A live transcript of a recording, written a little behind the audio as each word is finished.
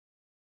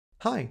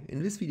Hi,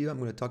 in this video I'm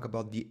going to talk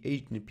about the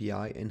Agent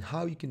API and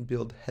how you can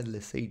build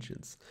headless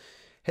agents.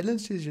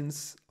 Headless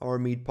agents are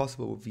made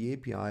possible with the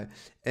API,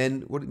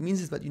 and what it means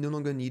is that you no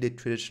longer need a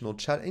traditional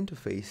chat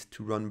interface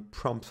to run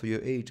prompts for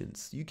your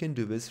agents. You can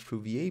do this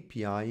through the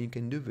API, you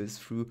can do this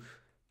through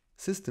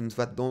systems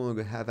that no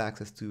longer have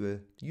access to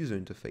a user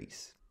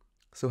interface.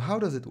 So how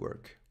does it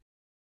work?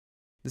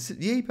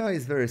 The API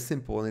is very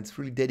simple and it's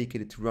really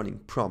dedicated to running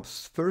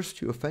prompts.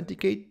 First you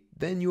authenticate,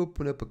 then you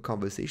open up a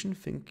conversation.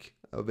 Think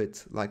of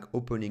it like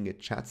opening a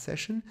chat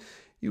session.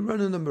 You run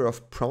a number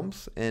of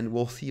prompts and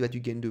we'll see that you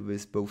can do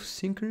this both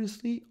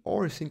synchronously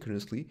or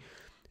asynchronously.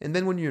 And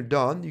then when you're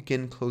done, you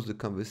can close the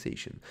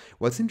conversation.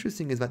 What's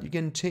interesting is that you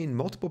can chain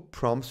multiple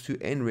prompts to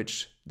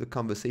enrich the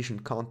conversation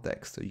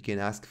context. So you can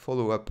ask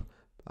follow-up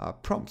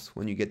prompts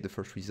when you get the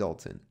first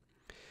results in.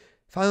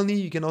 Finally,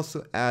 you can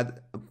also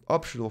add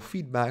optional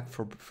feedback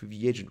for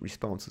the agent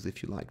responses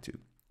if you like to.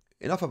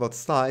 Enough about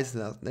slides,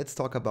 now let's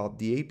talk about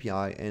the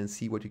API and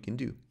see what you can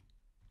do.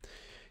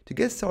 To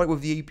get started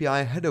with the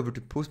API, head over to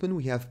Postman.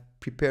 We have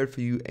prepared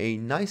for you a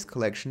nice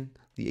collection.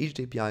 The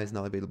Agent API is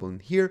now available in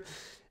here,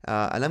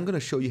 and I'm going to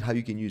show you how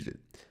you can use it.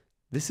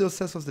 This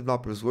is a Salesforce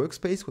Developers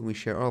workspace when we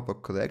share all of our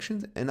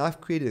collections, and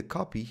I've created a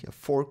copy, a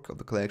fork of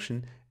the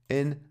collection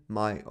in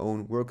my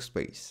own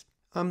workspace.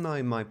 I'm now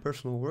in my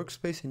personal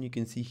workspace, and you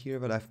can see here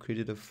that I've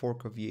created a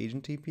fork of the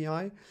Agent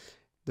API.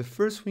 The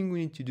first thing we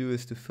need to do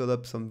is to fill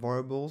up some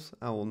variables.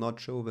 I will not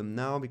show them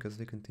now because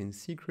they contain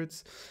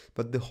secrets,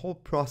 but the whole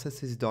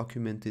process is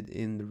documented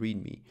in the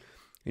README.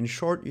 In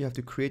short, you have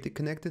to create a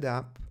connected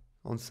app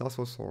on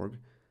Salesforce.org,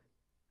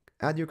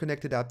 add your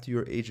connected app to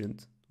your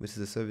agent, which is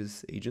a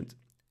service agent,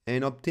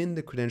 and obtain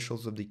the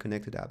credentials of the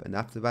connected app. And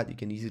after that, you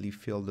can easily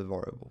fill the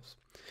variables.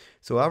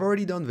 So I've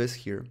already done this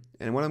here.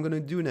 And what I'm going to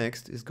do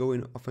next is go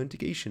in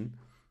authentication,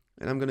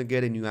 and I'm going to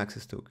get a new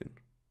access token.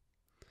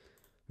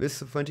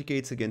 This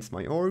authenticates against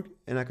my org,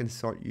 and I can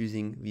start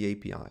using the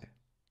API.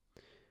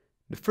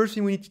 The first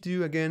thing we need to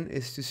do again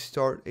is to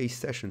start a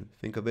session.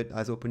 Think of it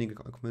as opening a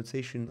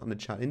conversation on the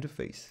chat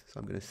interface.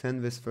 So I'm going to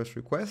send this first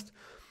request.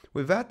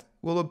 With that,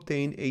 we'll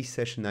obtain a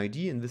session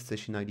ID, and this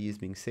session ID is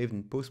being saved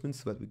in Postman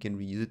so that we can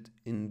reuse it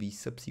in the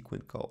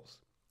subsequent calls.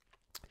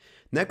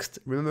 Next,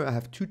 remember I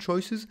have two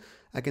choices.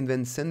 I can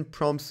then send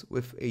prompts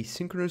with a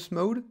synchronous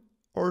mode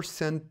or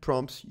send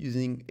prompts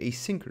using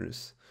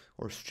asynchronous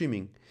or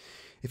streaming.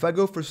 If I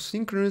go for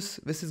synchronous,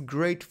 this is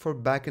great for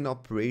backend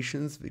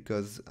operations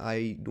because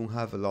I don't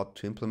have a lot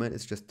to implement.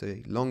 It's just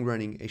a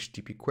long-running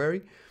HTTP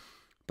query.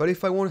 But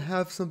if I want to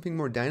have something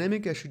more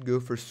dynamic, I should go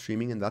for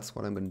streaming, and that's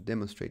what I'm going to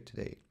demonstrate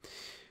today.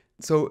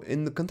 So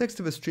in the context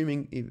of a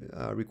streaming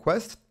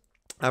request,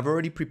 I've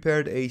already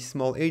prepared a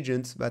small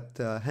agent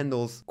that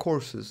handles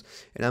courses,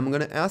 and I'm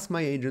going to ask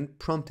my agent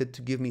prompted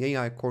to give me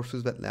AI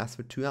courses that last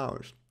for 2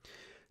 hours.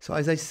 So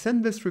as I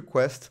send this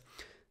request,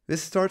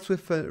 this starts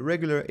with a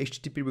regular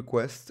HTTP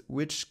request,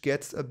 which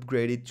gets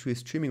upgraded to a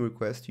streaming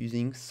request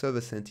using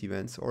server sent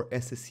events or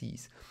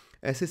SSEs.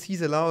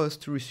 SSEs allow us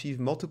to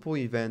receive multiple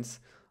events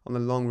on a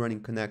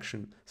long-running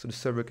connection, so the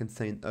server can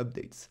send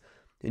updates.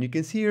 And you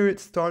can see here it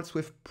starts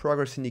with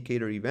progress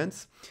indicator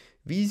events.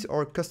 These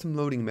are custom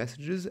loading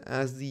messages.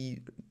 As the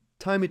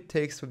time it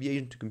takes for the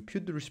agent to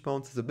compute the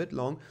response is a bit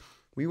long,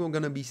 we are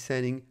going to be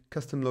sending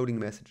custom loading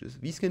messages.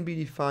 These can be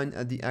defined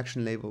at the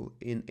action level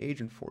in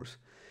Agentforce.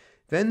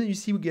 Then you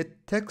see we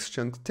get text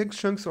chunks. Text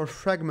chunks are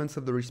fragments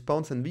of the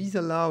response, and these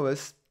allow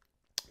us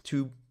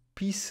to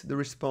piece the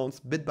response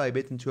bit by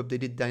bit and to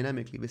update it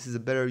dynamically. This is a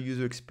better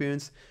user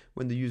experience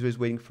when the user is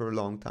waiting for a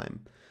long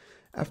time.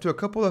 After a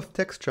couple of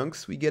text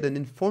chunks, we get an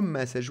inform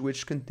message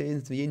which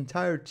contains the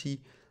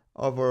entirety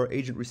of our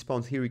agent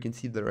response. Here you can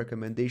see the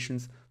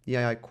recommendations, the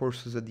AI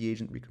courses that the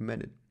agent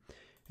recommended.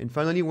 And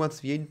finally, once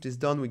the agent is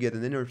done, we get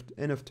an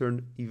end of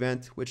turn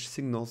event which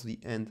signals the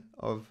end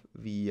of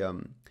the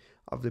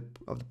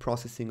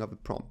processing of the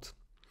prompt.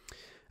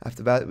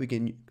 After that, we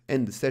can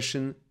end the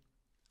session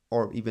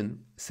or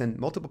even send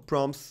multiple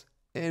prompts,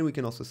 and we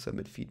can also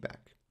submit feedback.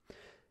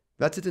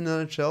 That's it in a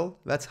nutshell.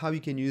 That's how you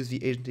can use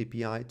the Agent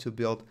API to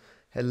build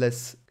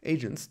headless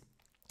agents.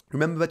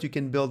 Remember that you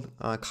can build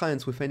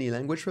clients with any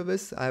language for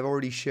this. I've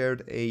already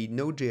shared a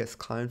Node.js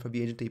client for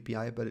the Agent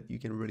API, but you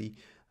can really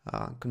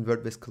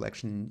convert this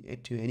collection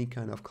into any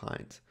kind of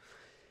client.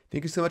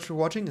 Thank you so much for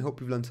watching. I hope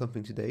you've learned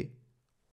something today,